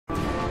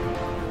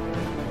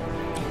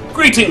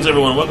Greetings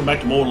everyone, welcome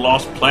back to more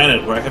Lost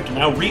Planet, where I have to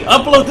now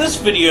re-upload this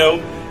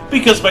video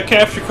because my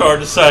capture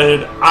card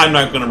decided I'm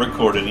not going to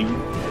record any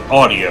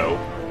audio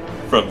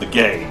from the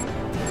game.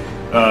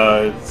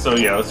 So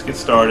yeah, let's get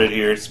started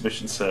here. It's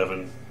mission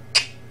 7.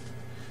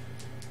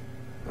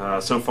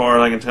 So far,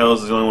 I can tell,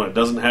 this is the only one that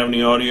doesn't have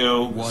any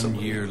audio. 1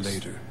 year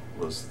later,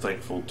 was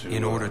thankful to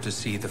in order to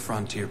see the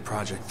Frontier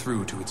project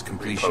through to its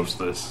completion. Post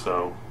this,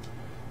 so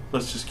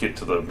let's just get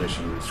to the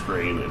mission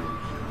screen and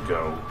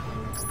go.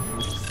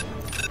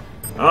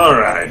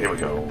 Alright, here we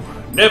go.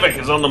 Nevik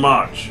is on the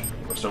march.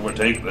 Must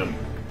overtake them.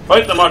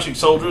 Fight the marching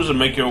soldiers and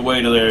make your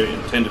way to their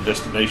intended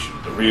destination,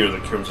 the rear of the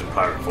Crimson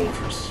Pirate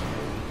Fortress.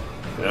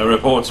 There are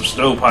reports of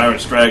snow pirate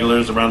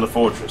stragglers around the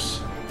fortress.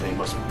 They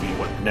must be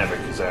what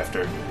Nevik is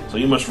after, so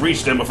you must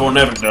reach them before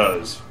Nevik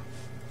does.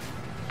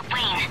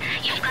 Wayne,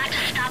 you've got to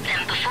stop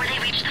them before they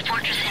reach the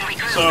fortress and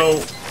regroup.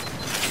 So,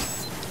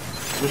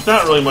 there's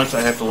not really much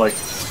I have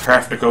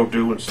to go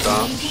do and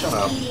stop. Shut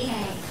up.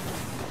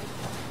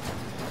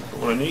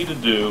 What I need to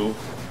do,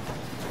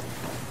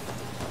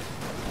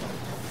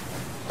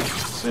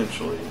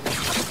 essentially,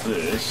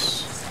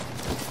 this.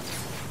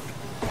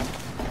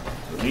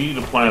 I need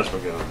a plasma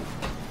gun.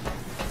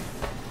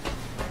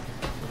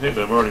 Hey,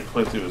 but I've already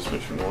played through this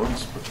mission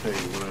once, but hey,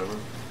 whatever.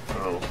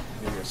 Oh,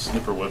 maybe a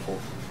snipper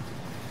whiffle.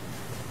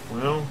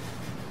 Well.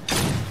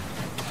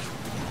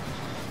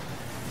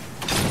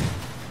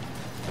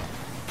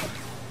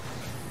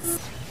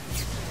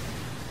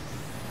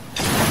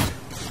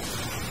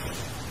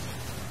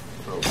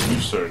 You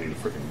sir need to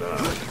freaking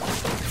die.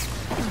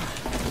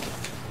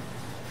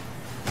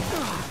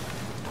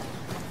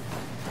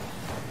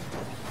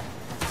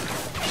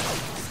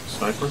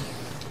 Sniper?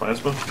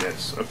 Plasma?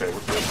 Yes. Okay, we're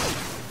good.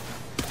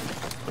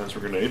 Plasma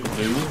grenade will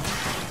do.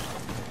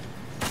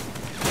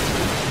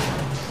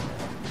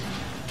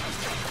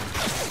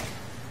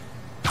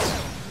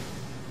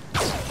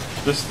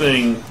 This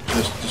thing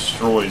just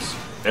destroys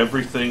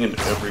everything and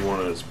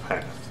everyone in its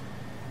path.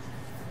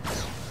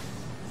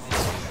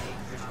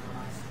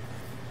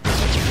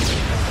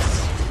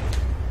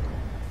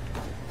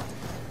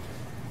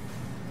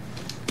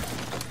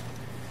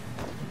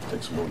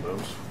 Take some more of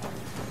those.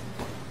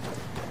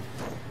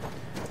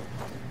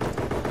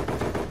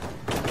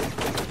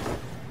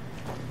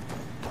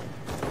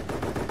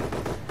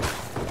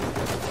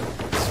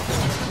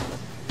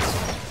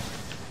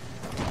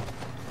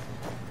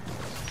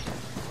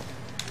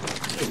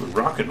 Hey, the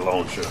rocket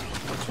launcher.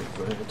 I'll take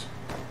that.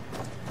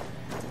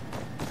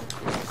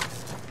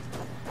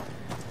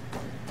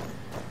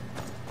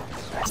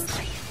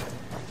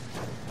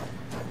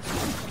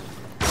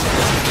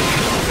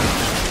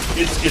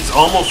 It's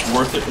almost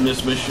worth it in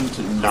this mission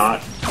to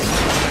not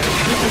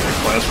because the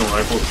plasma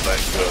rifle is that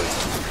good.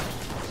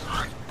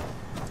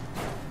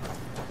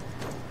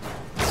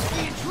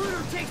 The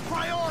intruder takes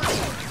priority!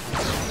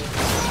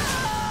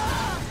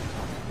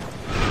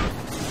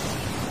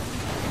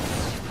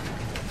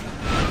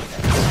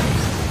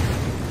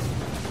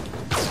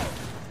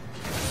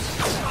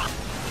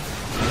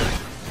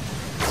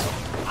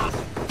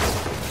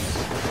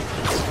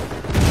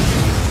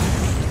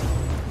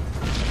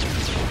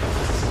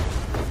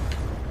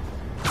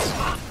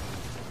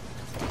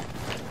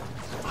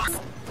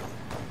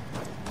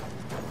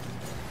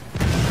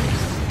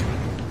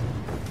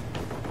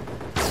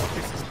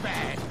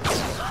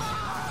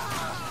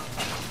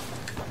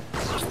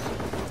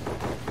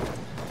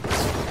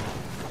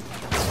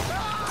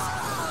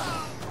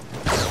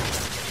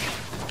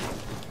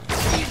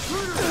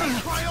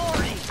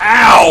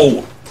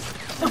 Ow!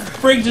 The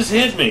frig just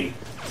hit me.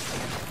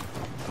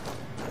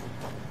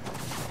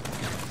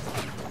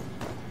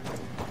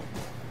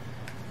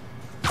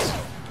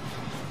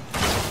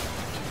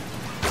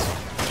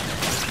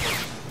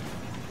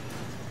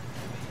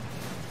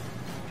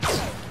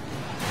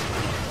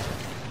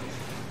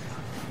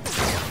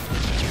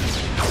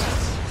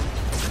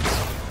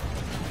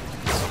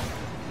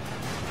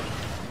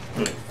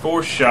 Wait,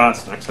 4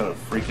 shots knocks out a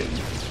freaking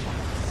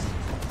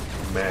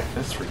mech.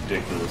 That's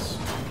ridiculous.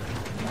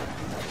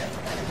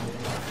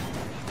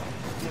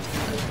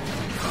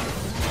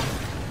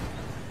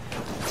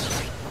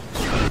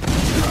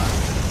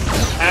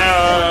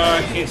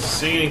 I can't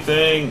see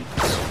anything.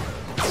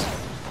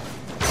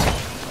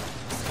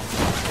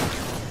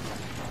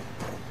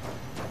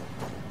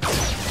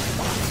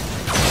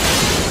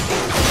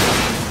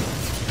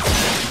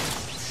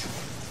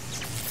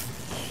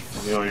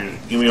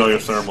 Give me all your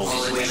thermals.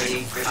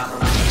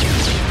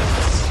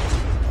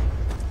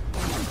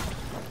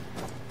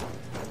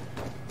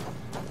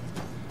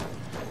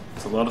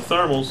 It's a lot of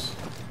thermals.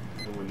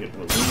 And we get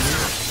one of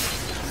these.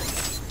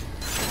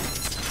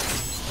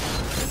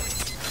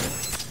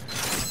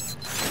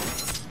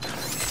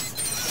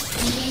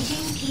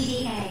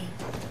 PDA.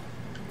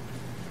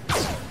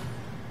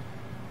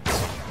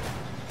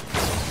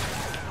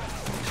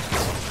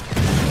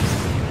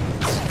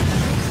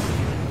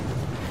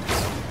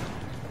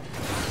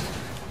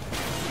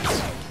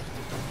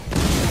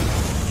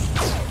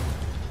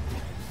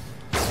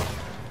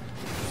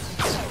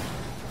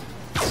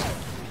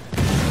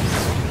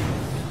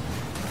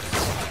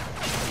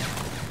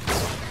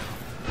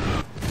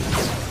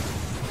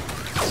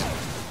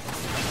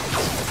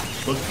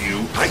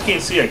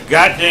 can't see a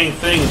goddamn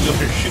thing. You up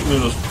here shooting me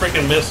with those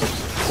freaking missiles.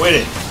 Quit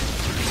it.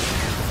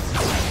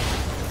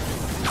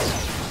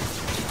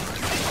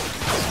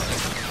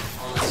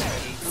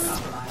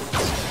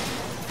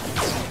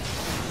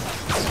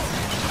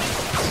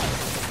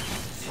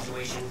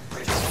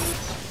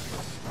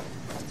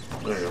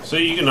 There you go.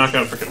 See, you can knock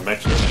out freaking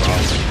mechs no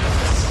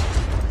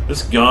problem.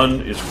 This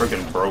gun is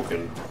freaking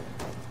broken.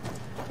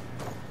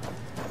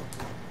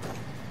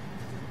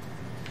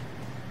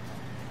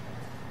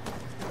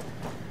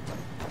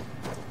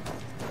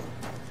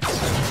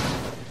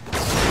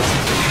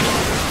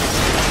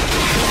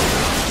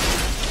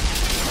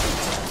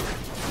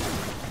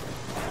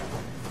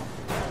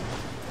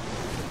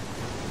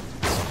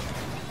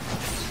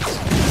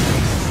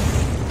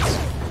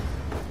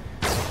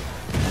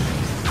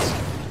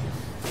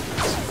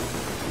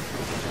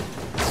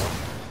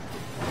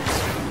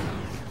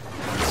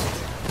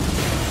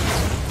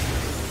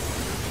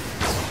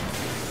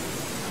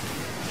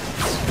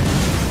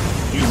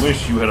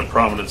 Wish you had a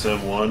Prominence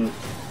M1.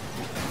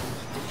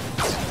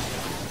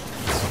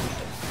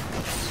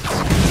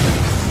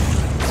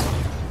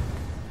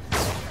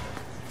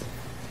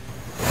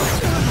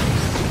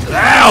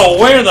 Ow!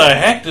 Where the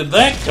heck did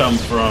that come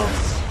from?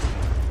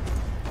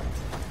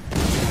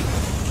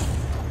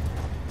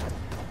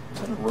 Is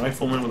that a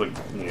rifleman with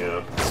a...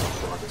 yeah,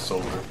 rocket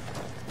soldier.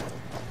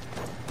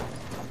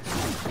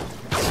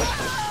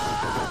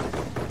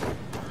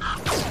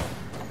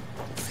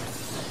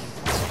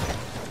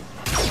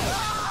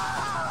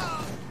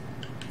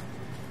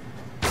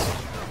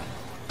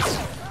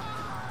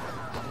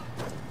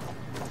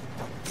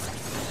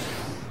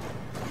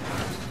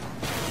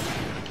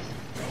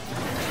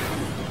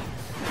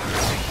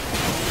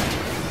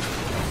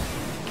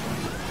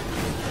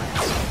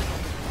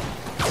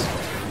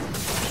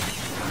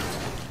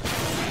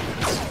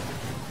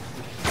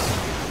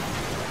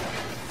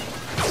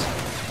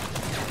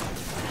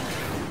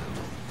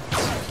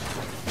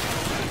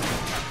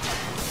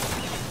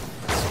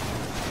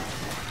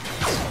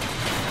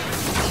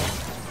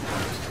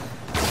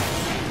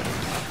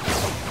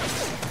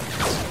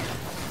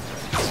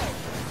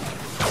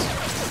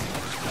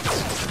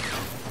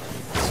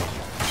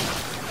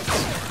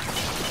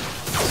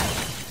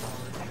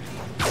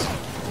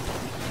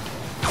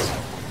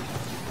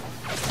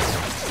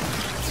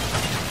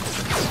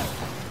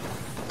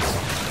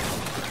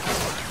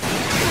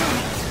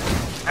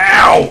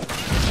 Ow!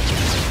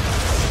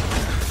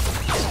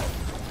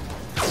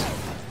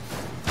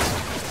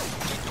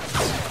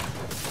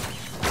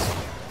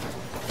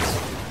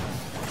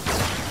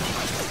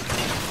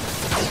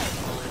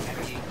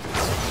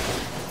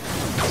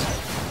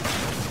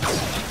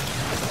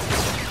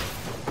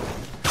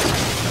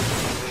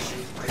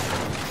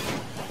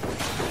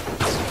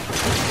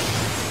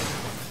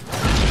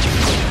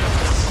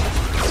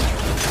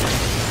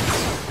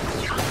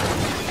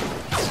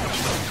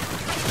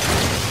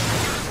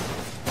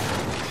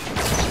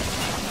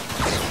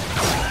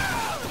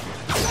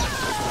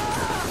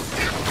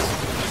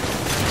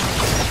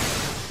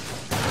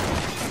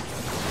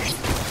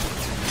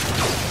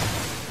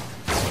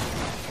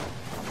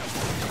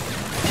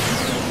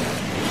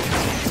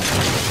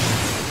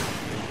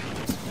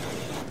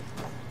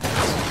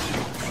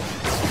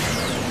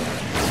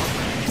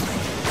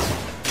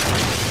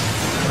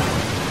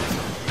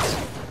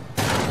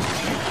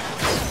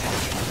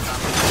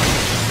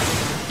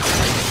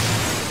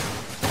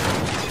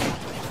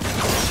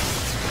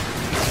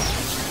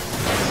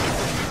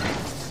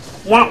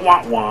 Wah,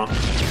 wah, wah.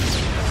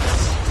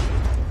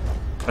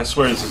 I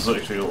swear this is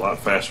actually a lot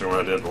faster than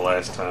what I did the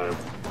last time.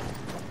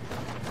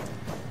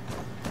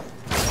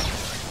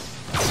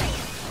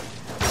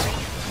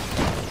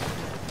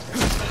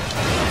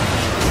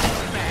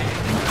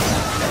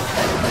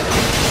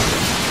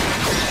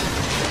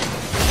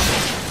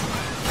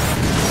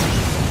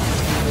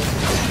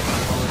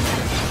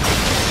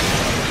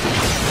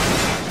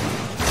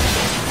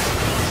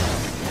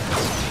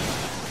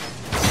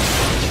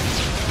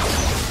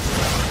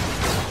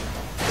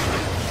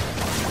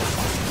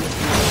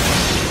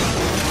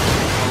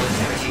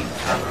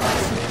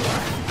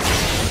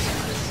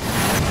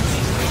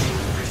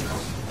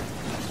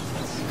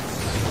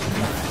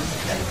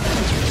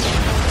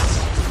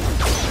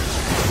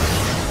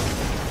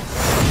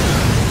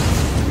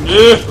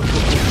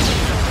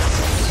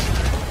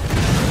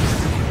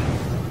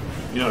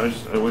 You know,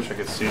 I wish I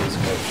could see this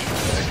guy shoot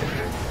back in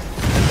here.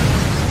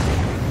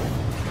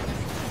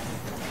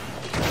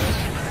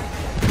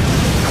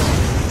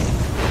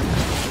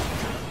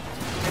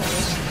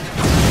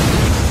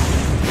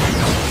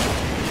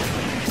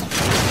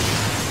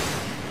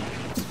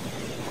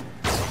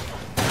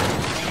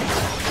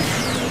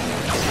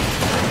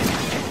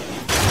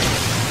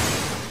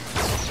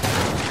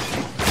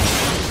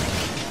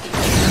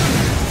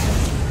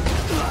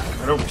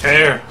 I don't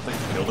care. I think I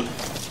killed it.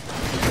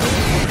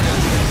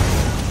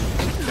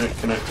 Can't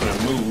connect when I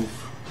move.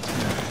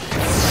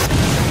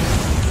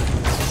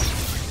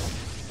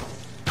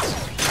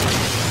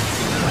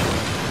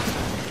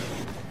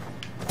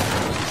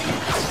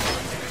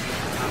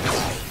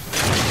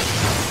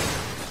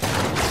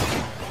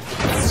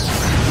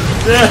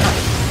 Yeah.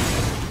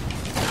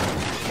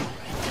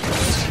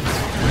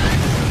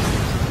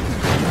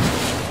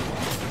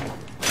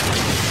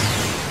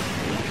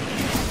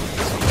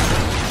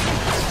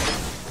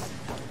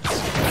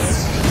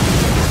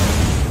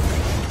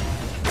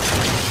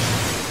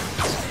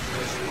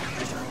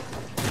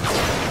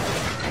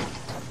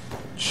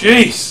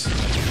 Jeez.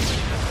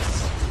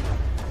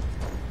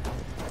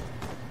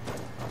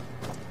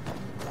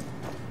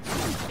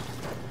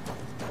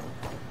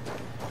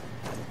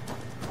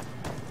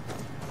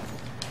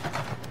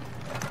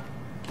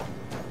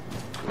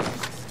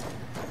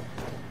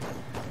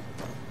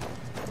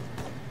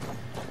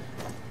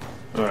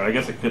 Alright, I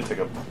guess I could take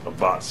a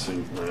bot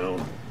suit now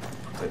and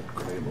put that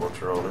grenade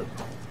launcher on it.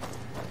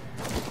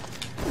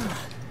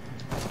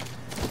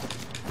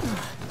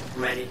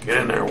 Ready. Get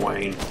in there,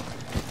 Wayne.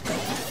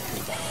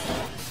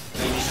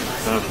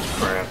 That was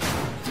crap.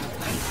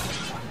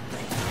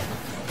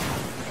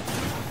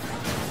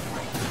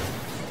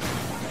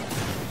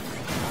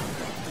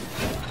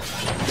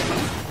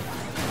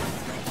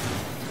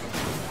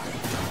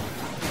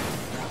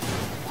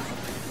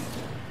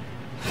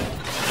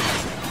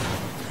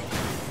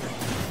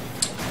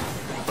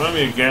 Find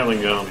me a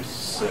Gatling gun, I'll be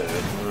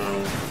sad.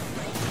 No.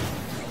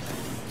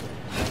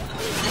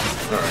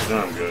 Alright,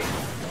 now I'm good.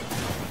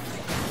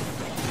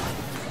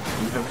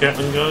 You have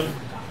Gatling gun?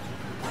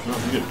 No,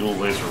 you get dual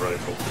laser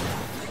rifle.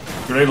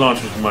 Grenade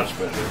launcher is much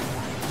better.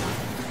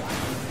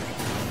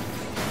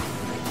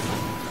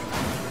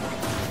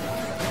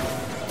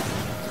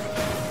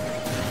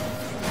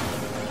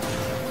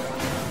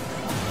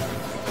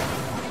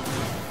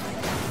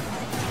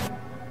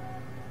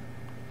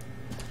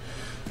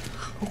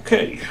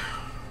 Okay.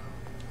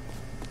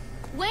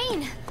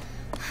 Wayne!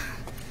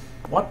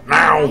 What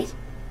now?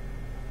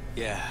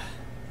 Yeah.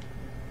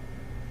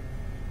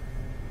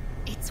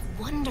 It's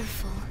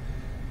wonderful.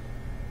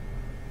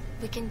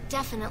 We can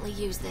definitely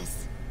use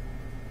this.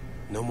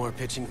 No more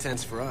pitching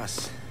tents for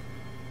us.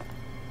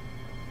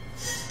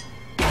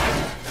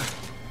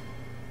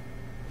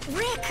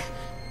 Rick!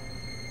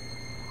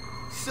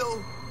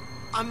 So,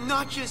 I'm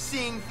not just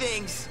seeing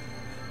things.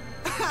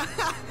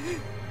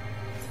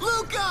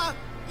 Luca!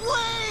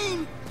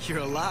 Wayne! You're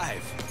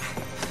alive.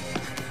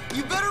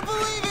 You better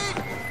believe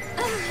it!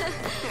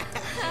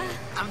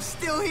 I'm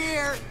still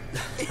here.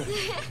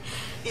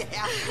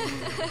 Yeah.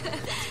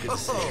 Good to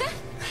see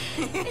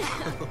you.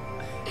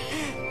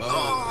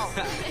 Oh,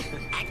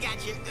 I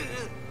got you.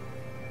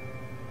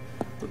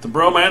 Let the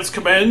bromance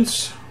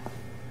commence.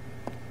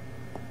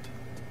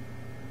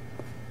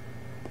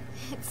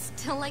 It's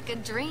still like a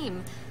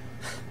dream.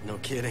 No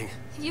kidding.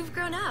 You've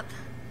grown up.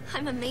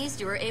 I'm amazed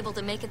you were able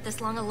to make it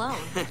this long alone.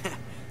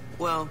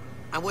 Well,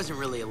 I wasn't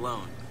really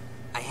alone.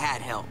 I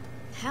had help.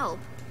 Help?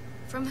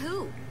 From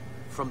who?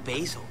 From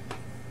Basil.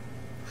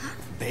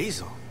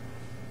 Basil?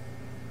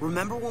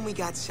 Remember when we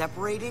got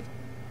separated?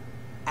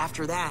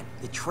 After that,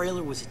 the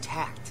trailer was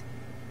attacked.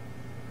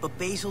 But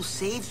Basil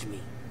saved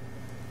me.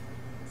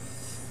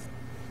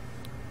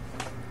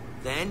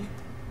 Then,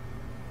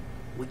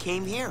 we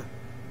came here.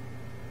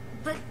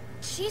 But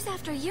she's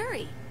after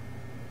Yuri.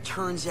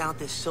 Turns out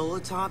the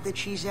Solotov that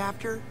she's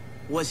after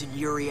wasn't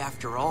Yuri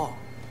after all.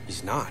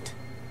 He's not.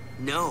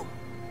 No.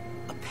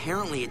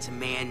 Apparently it's a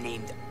man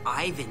named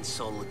Ivan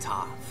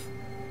Solotov.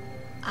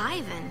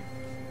 Ivan?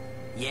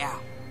 Yeah.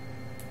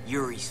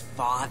 Yuri's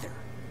father.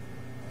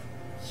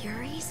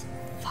 Yuri's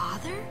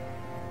father?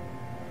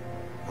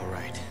 All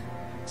right.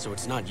 So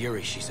it's not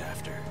Yuri she's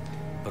after.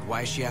 But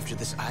why is she after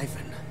this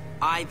Ivan?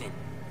 Ivan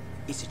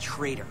is a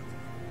traitor.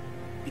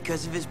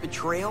 Because of his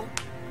betrayal,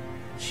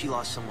 she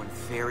lost someone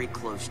very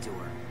close to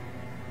her.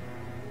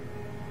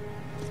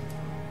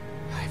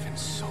 Ivan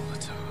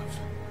Solotov.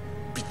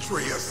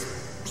 Betray us,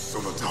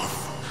 Solotov.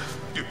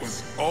 It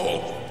was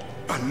all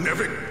a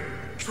Nevik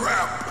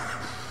trap.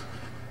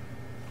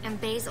 And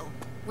Basil,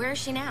 where is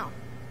she now?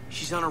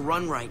 She's on a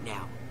run right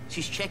now.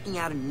 She's checking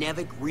out a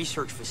Nevik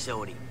research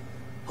facility,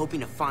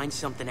 hoping to find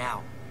something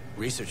out.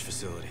 Research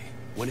facility.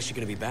 When is she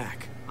gonna be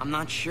back? I'm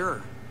not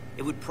sure.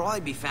 It would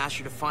probably be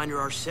faster to find her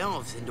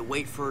ourselves than to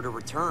wait for her to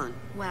return.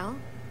 Well,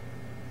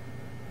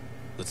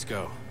 Let's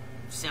go.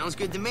 Sounds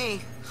good to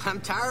me.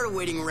 I'm tired of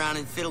waiting around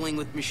and fiddling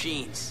with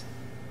machines.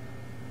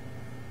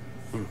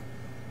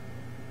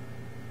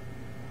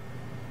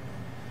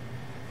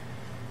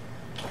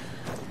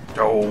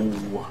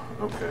 Oh,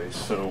 okay,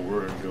 so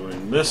we're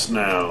doing this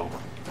now.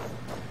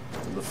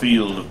 In the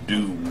field of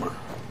doom.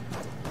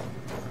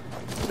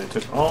 They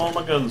took all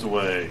my guns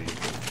away.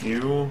 Thank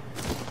you.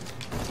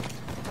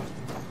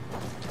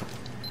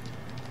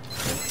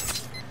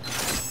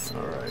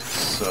 Alright,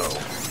 so.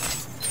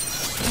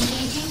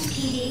 Engaging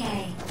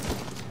PDA.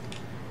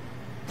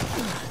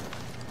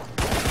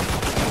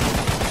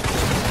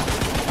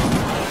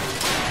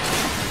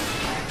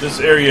 This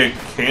area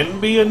can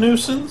be a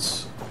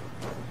nuisance.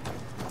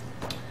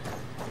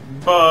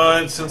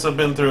 But since I've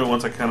been through it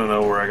once, I kind of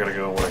know where I gotta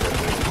go and what I gotta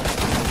do.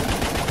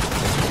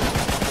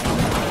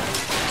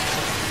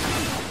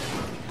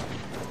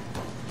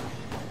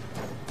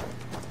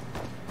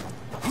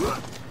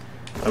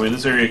 I mean,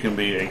 this area can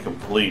be a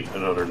complete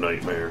another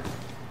nightmare.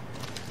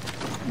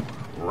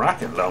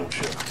 Rocket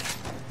launcher.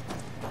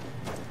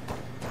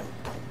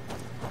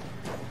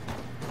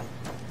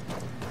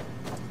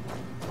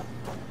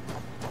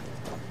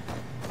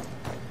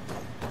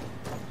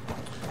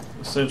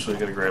 Essentially,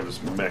 gotta grab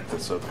this mech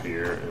that's up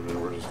here, and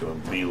then we're just gonna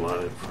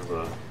beeline it for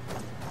the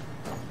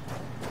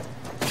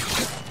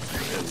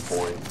end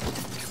point.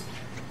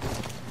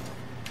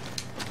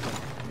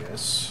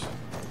 Yes.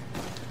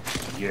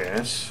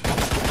 Yes.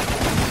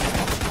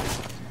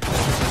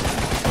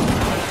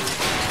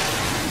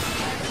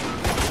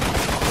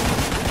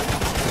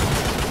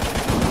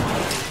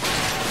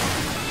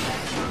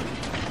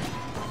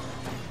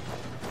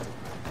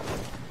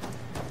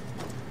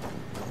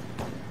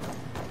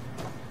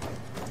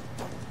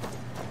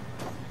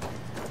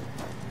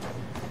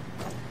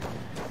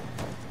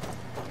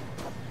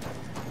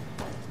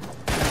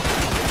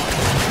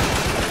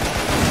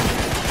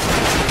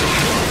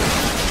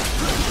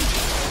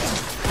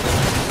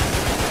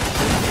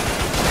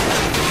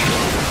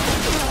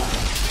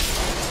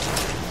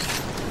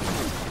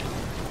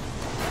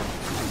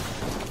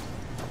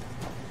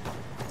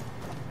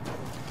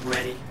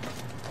 Ready.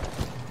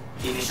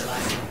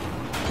 Initialize.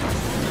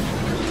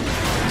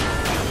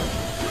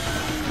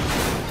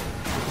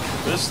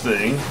 This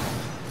thing,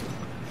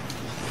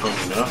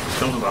 funny enough,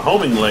 comes with a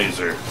homing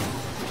laser.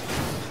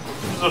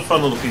 Which is a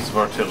fun little piece of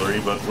artillery,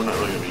 but we're not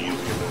really going to be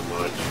using it that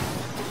much.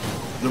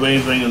 The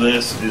main thing of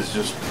this is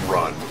just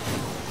run.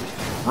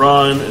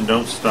 Run and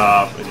don't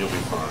stop, and you'll be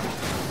fine.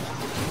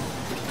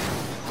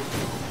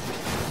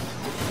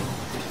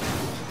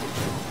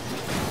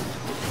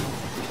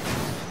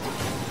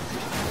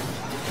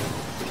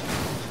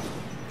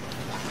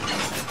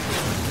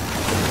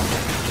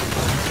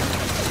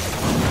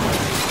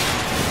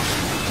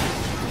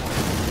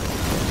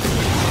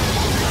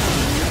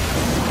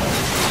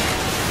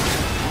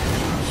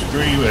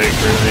 Screw you, Acre.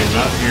 I am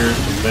not here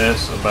to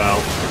mess about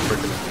the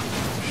freaking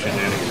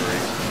shenaniganry.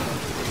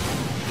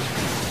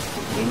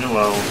 Leave me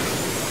alone.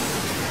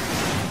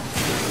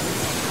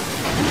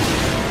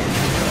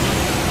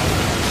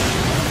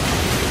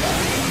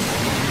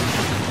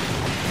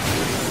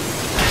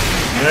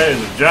 That is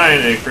a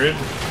giant acrid.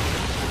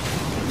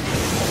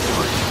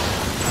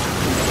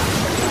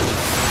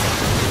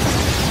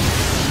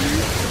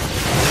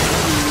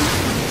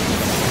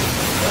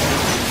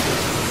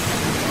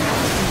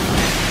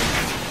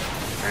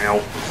 Ow.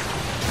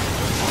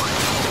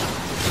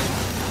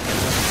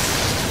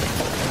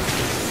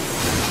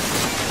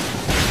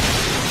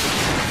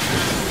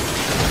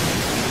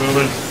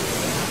 Moving.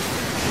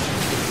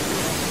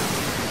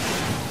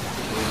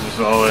 This is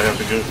all I have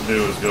to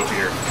do is go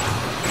here.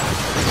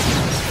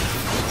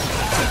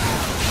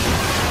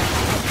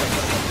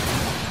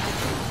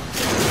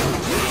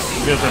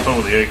 You guys have fun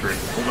with the acrid.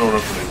 We're going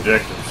up to the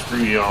objective.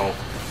 Screw y'all.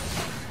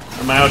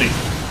 I'm outie.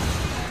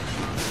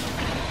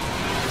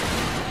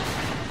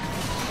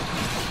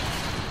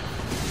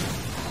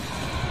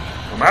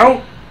 I'm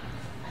out.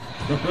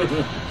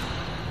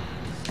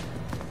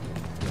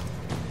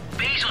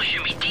 Basil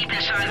should be deep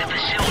inside the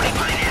facility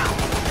by now.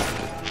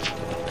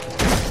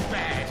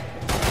 Bad.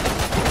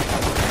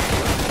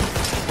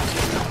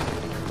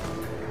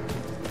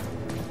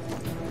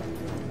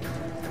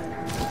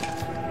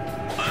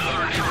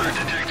 Another intruder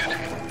detected.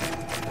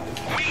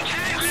 We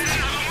can't let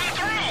another one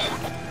through!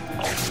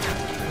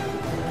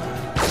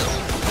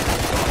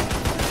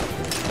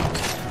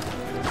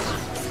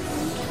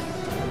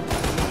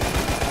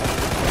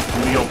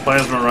 Give me your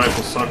plasma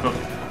rifle, sucker.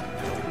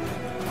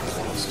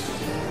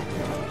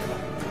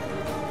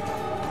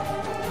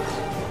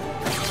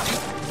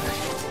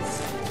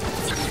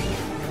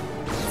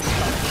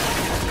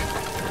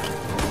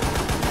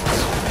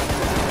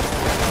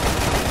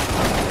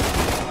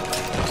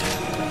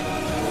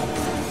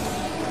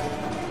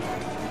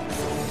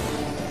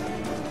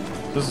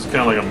 This is kind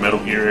of like a Metal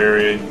Gear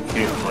area. You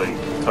can't like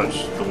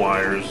touch the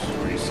wires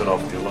where you set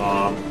off the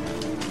alarm.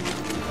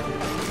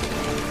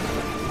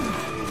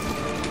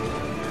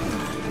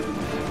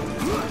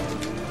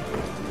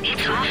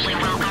 It's awfully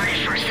well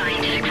guarded for a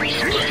scientific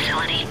research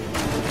facility.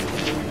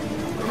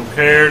 I don't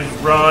care,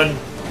 just run.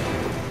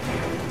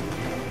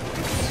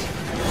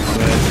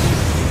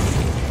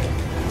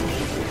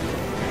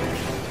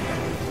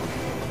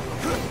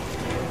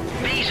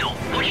 Basil,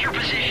 what's your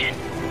position?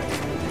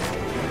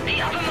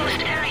 The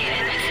uppermost area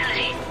in the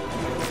vicinity.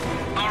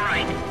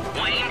 Alright,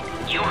 Wayne,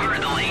 you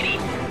heard the lady.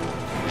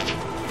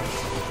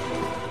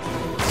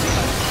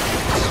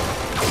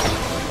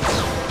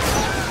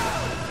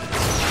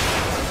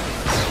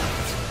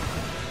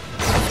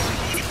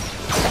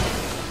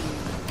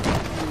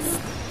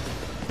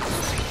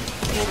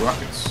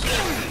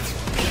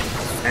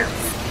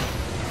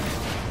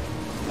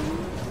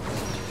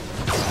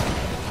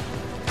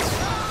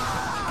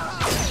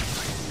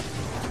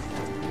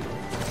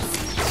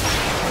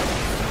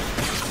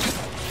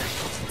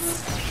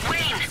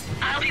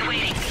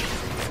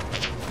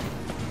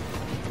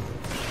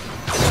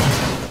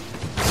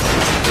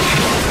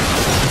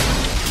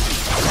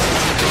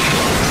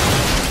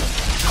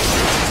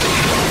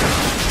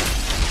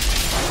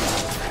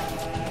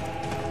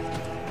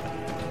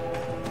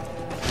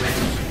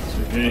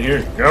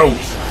 here. Go!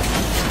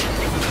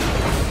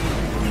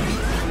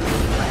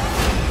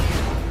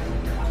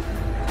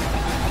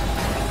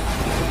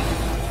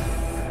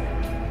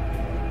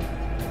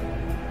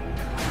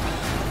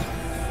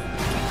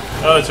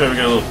 Oh, that's right, we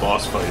got a little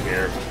boss fight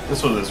here.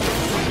 This one is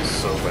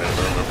so bad, if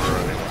I remember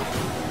right.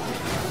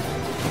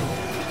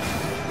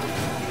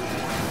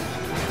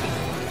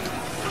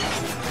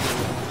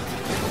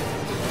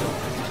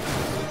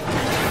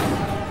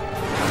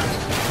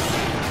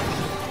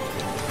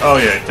 Oh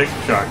yeah, take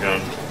the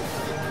shotgun.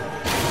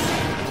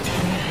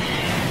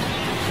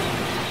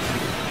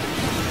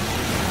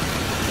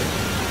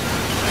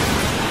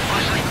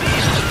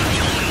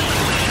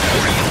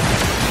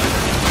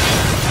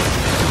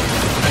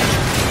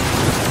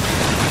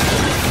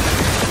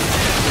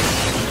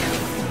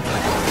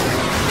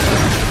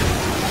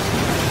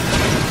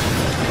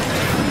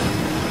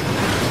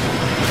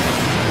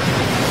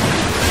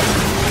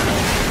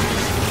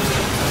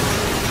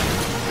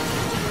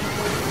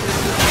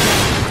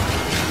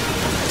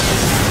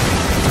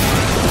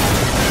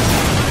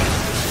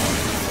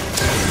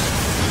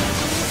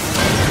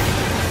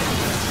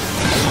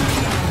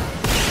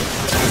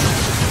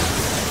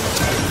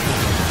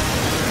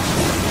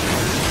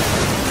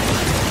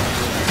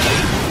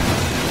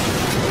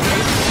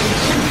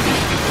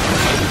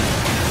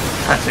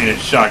 I think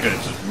that shotgun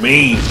is just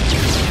mean.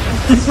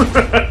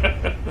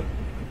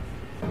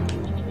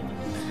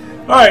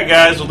 Alright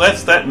guys, well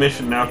that's that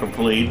mission now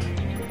complete.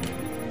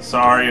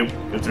 Sorry,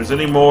 if there's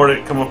any more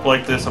that come up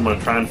like this, I'm going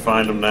to try and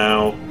find them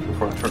now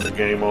before I turn the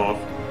game off.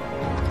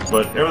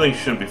 But everything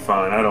should be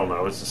fine, I don't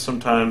know. It's just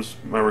sometimes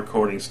my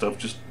recording stuff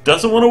just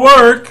doesn't want to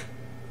work.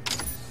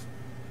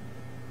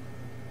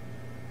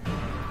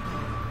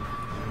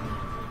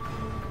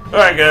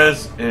 Alright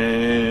guys,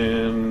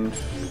 and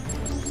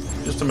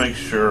just to make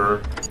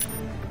sure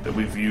that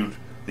we viewed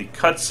the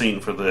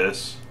cutscene for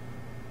this,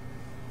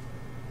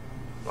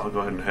 I'll go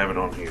ahead and have it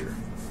on here.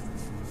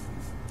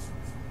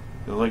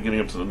 I like getting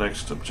up to the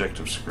next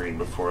objective screen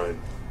before I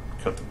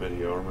cut the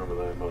video, I remember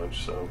that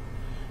much, so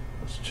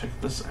let's check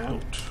this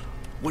out.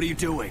 What are you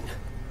doing?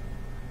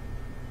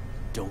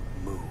 Don't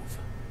move.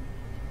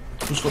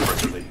 Whose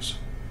footprints are these?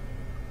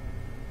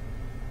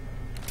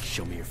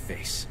 Show me your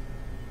face.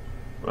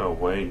 Oh,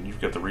 Wayne,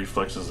 you've got the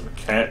reflexes of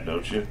a cat,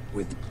 don't you?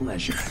 With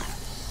pleasure.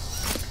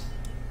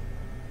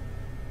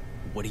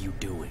 What are you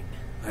doing?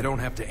 I don't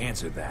have to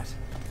answer that.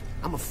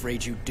 I'm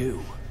afraid you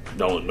do.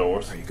 Nolan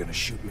North. Are you gonna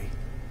shoot me?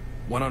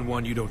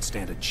 One-on-one, you don't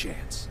stand a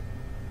chance.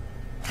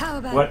 How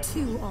about What?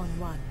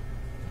 2-on-1?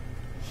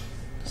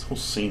 This whole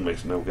scene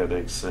makes no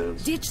goddamn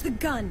sense. Ditch the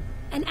gun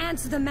and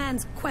answer the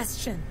man's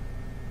question.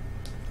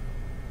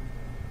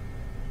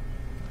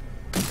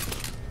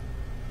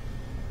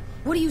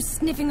 What are you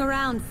sniffing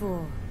around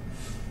for?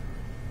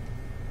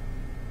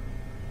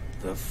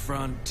 The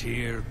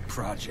Frontier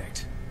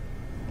Project.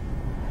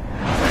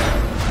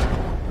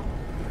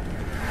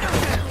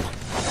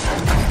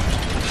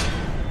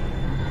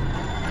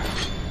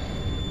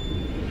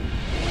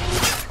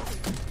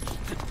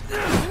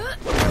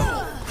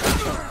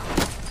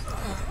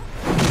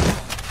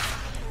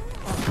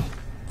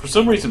 For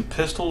some reason,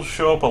 pistols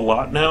show up a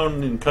lot now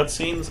in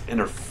cutscenes,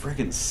 and are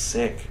friggin'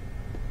 sick.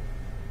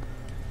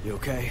 You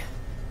okay?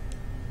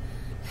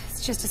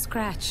 It's just a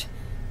scratch.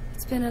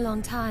 It's been a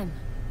long time.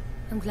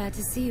 I'm glad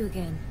to see you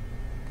again.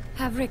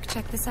 Have Rick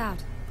check this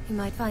out. He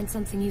might find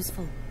something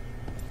useful.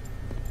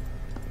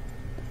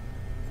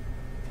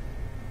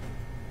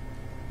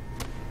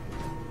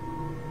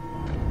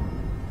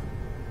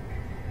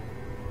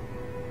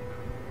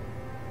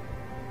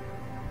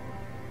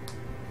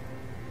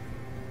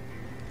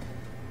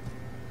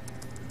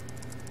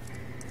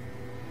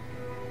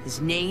 His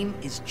name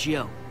is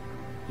Joe.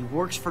 He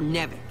works for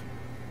Nevik.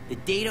 The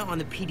data on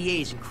the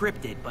PDA is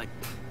encrypted, but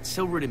it's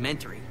so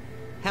rudimentary.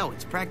 Hell,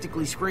 it's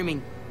practically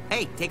screaming,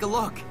 hey, take a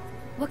look.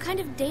 What kind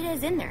of data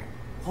is in there?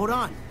 Hold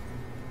on.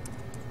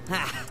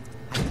 Ha!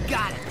 I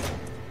got it!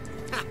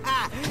 Ha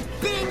ha!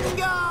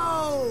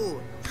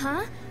 Bingo!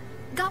 Huh?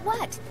 Got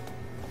what?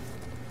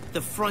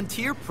 The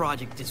Frontier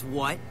Project is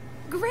what?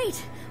 Great!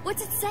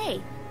 What's it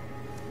say?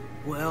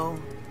 Well,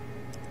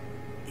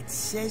 it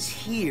says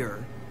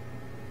here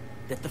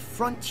that the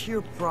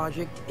Frontier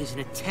Project is an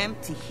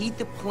attempt to heat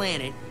the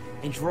planet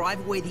and drive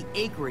away the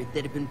acrid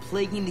that have been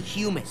plaguing the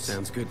humans.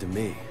 Sounds good to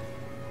me.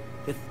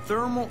 The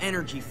thermal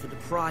energy for the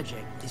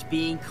project is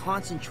being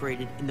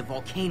concentrated in the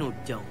volcano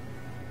dome.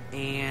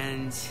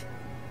 And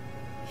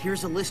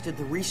here's a list of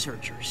the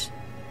researchers.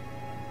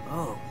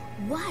 Oh.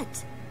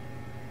 What?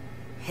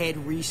 Head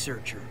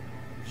researcher,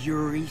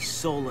 Yuri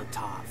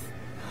Solotov.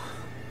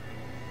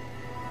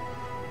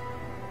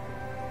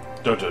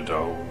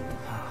 Da-da-da.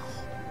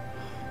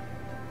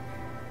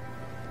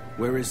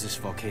 Where is this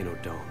volcano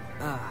dome?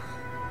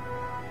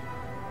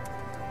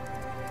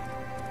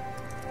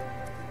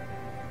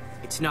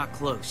 It's not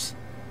close.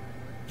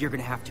 You're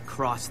gonna have to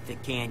cross the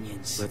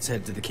canyons. Let's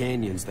head to the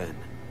canyons then.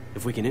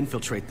 If we can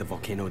infiltrate the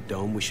volcano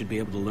dome, we should be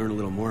able to learn a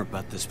little more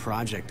about this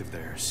project of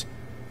theirs.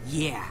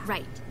 Yeah.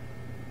 Right.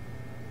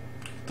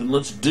 Then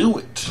let's do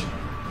it.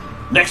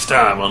 Next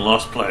time on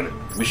Lost Planet,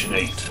 Mission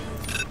 8,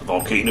 the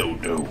Volcano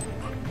Dome.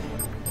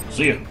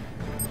 See ya.